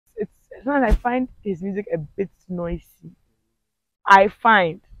sometimes I find his music a bit noisy. I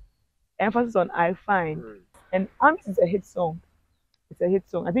find emphasis on I find, and Arms is a hit song. It's a hit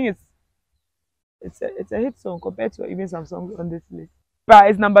song. I think it's a hit song compared to even some songs on this list. But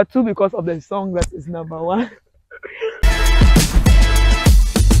it's number two because of the song that is number one.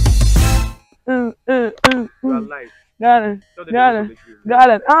 Got it. Got it. Got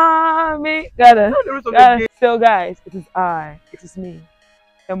it. Ah, me. Got it. Got it. So, guys, it is I. It is me.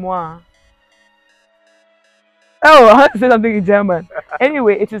 C'est moi. Oh, I have to say something in German.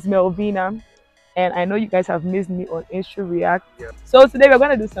 Anyway, it is Melvina. And I know you guys have missed me on Instru React. So, today we're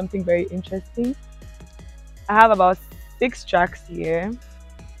going to do something very interesting. I have about 6 tracks here.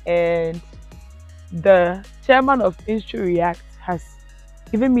 And the chairman of Instru React has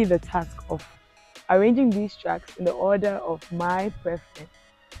given me the task of arranging these tracks in the order of my preference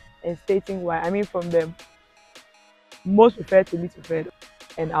and stating why. I mean, from the most preferred to least preferred,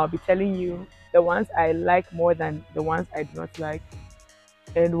 and I'll be telling you the ones I like more than the ones I do not like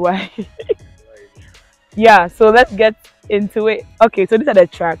and why. Yeah, so let's get into it. Okay, so these are the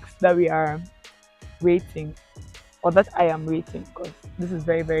tracks that we are rating, or that I am rating, because this is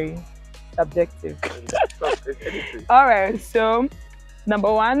very, very subjective. All right, so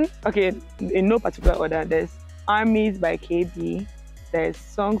number 1, okay, in no particular order, there's Armies by KB, there's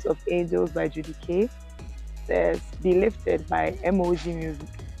Songs of Angels by Judikay, there's Be Lifted by MOG Music,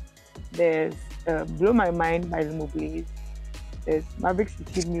 there's Blow My Mind by Limoblaze, there's Marverick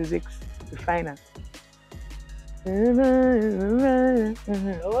City Music's Refiner. And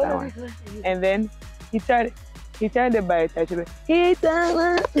then he turned it by Tribbett.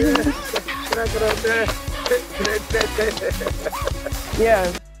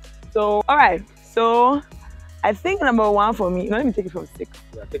 Yeah. So, all right. So, I think number 1 for me. Let me take it from 6.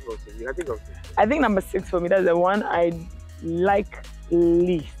 Yeah, take it from 6. You can take it from 6. I think number 6 for me. That's the one I like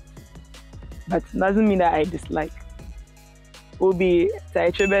least, but doesn't mean that I dislike. Will be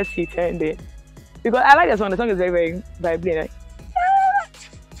Tribbett. He turned it because I like the song. The song is very, very vibrant.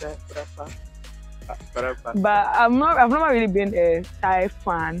 But I've never really been a Thai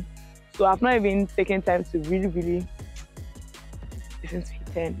fan, so I've not even taken time to really, really listen to He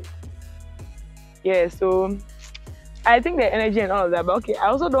Turned It. Yeah, so I think the energy and all of that, but okay, I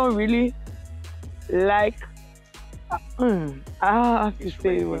also don't really like. I have to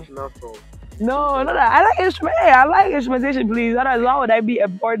say it. No, not that. I like instrument. Hey, I like instrumentation, please. Otherwise, why would I be a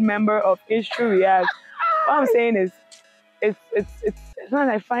board member of Instru React? What I'm saying is, it's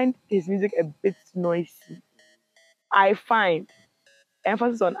sometimes I find his music a bit noisy. I find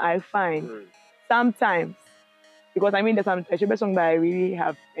emphasis on I find sometimes, because I mean there's some Tribbett song that I really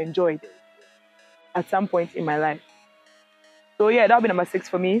have enjoyed at some point in my life. So yeah, that'll be number 6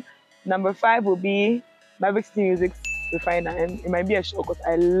 for me. Number 5 will be Marverick City Music's Refiner, and it might be a show because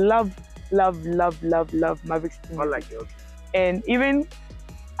I love Marverick City Music. Like it, okay. And even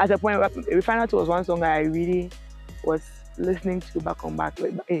at a point, Refiner 2 was one song that I really was listening to back to back. I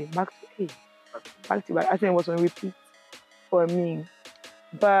think it was on repeat for me.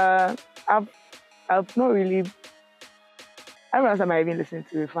 But I've not really. I don't know if I even listened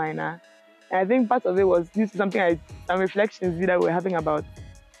to Refiner. And I think part of it was due to some reflections that we were having about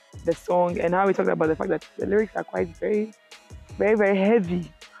the song and how we talked about the fact that the lyrics are quite very, very, very heavy.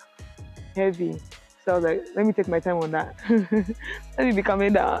 So I was like, let me take my time on that. Let me be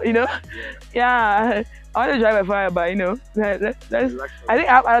coming down, you know? Yeah. I want to drive a fire, but you know, I think I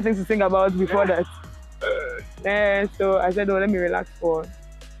have other things to think about before that. So I said, oh, let me relax for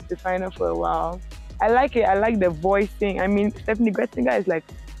the final for a while. I like it. I like the voicing. I mean, Stephanie Gretzinger is like,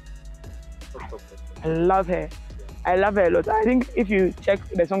 I love her. I love her a lot. I think if you check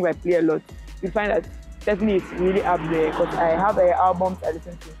the songs I play a lot, you find that Stephanie is really up there because I have her albums I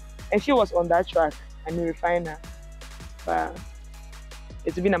listen to. And she was on that track, I mean, Refiner. But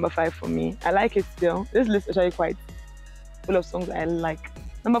it will be number 5 for me. I like it still. This list is actually quite full of songs I like.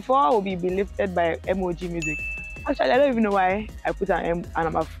 Number 4 will be Lifted by MOG Music. Actually, I don't even know why I put an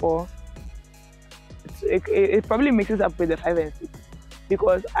number 4. It probably mixes up with the 5 and 6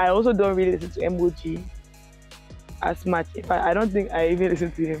 because I also don't really listen to MOG as much. In fact, I don't think I even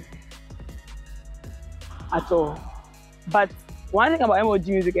listen to him at all. But one thing about MOG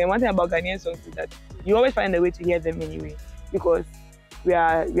Music and one thing about Ghanaian songs is that you always find a way to hear them anyway, because we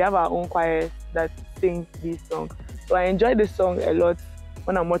have our own choirs that sing these songs. So I enjoy this song a lot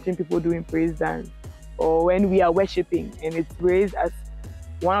when I'm watching people doing praise dance or when we are worshiping and it's raised as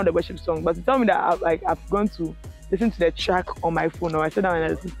one of the worship songs. But to tell me that I've gone to listen to the track on my phone or I sit down and I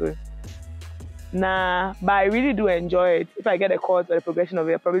listen to it. Nah, but I really do enjoy it. If I get a chord or the progression of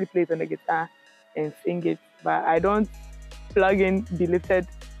it, I probably play it on the guitar and sing it. But I don't plug in Be Lifted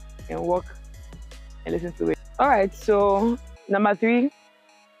and walk and listen to it. All right, so number 3,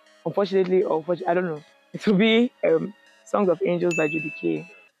 unfortunately, or I don't know, it will be Songs of Angels by Judikay.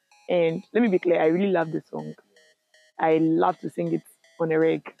 And let me be clear, I really love this song. I love to sing it on a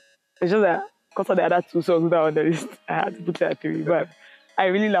reg. It's just that because of the other 2 songs that are on the list, I had to put it at 3. But I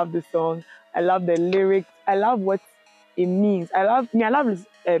really love this song. I love the lyrics. I love what it means. I love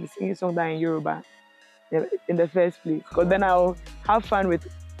singing songs that are in Yoruba in the first place, because then I'll have fun with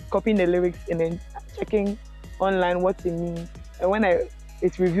copying the lyrics and then checking online what it means. And when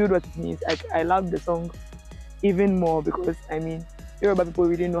it's reviewed what it means, I love the song even more, because I mean, Yoruba people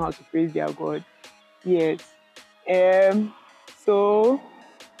really know how to praise their God. Yes. So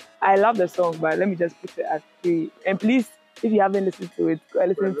I love the song, but let me just put it at 3. And please, if you haven't listened to it, go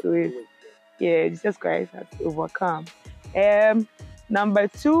listen to it. Yeah, Jesus Christ has overcome. Number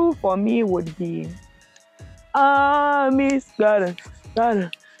 2 for me would be Armies, Army.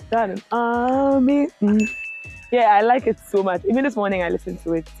 Yeah, I like it so much. Even this morning I listened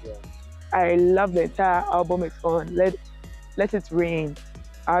to it. Yeah. I love the entire album it's on. Let It Rain,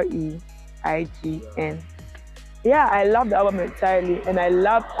 REIGN. Yeah, I love the album entirely, and I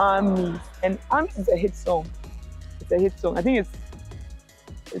love Armies. And Armies is a hit song. It's a hit song. I think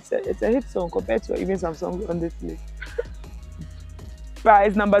it's a hit song compared to even some songs on this list. But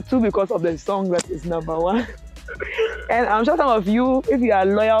it's number 2 because of the song that is number 1. And I'm sure some of you, if you are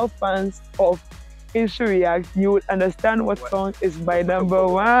loyal fans of History React, you would understand what song is by number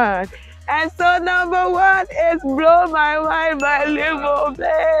 1. And so number 1 is Blow My Mind by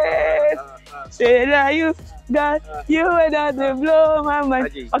Limoblaze. Say that you got you and that they blow my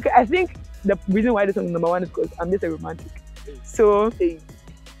mind. Okay, I think the reason why this song is number 1 is because I'm just a romantic. So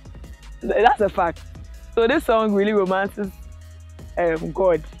that's a fact. So this song really romances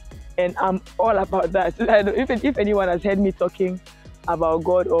God, and I'm all about that. If anyone has heard me talking about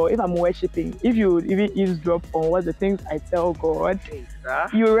God, or if I'm worshiping, if you even eavesdrop on what the things I tell God,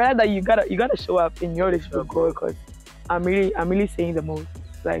 you realize that you gotta show up in your relationship with God, because I'm really saying the most.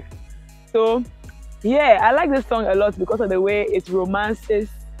 Like, so yeah, I like this song a lot because of the way it romances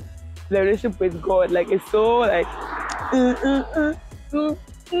the relationship with God. Like, it's so like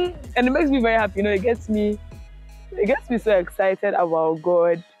and it makes me very happy. You know, it gets me so excited about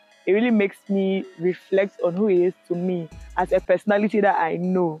God. It really makes me reflect on who He is to me as a personality that I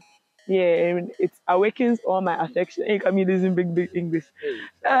know. Yeah, and it awakens all my affection. You can be using big English.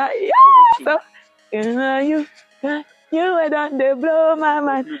 Yeah, so you and that they blow my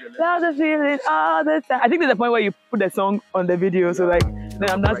mind. Love the feeling all the time. I think there's a point where you put the song on the video, so like then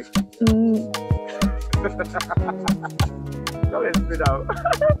I'm not.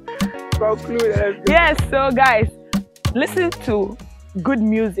 Yes, so guys, listen to good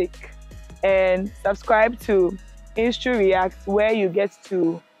music and subscribe to Instru React, where you get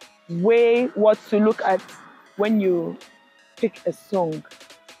to weigh what to look at when you pick a song.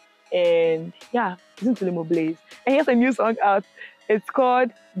 And yeah, listen to Limoblaze. And here's a new song out. It's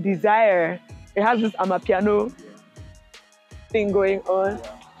called Desire. It has this amapiano thing going on.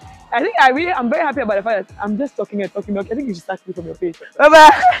 I think I'm very happy about the fact that I'm just talking. I think you should start me from your page. Bye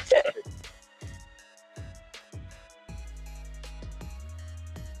bye.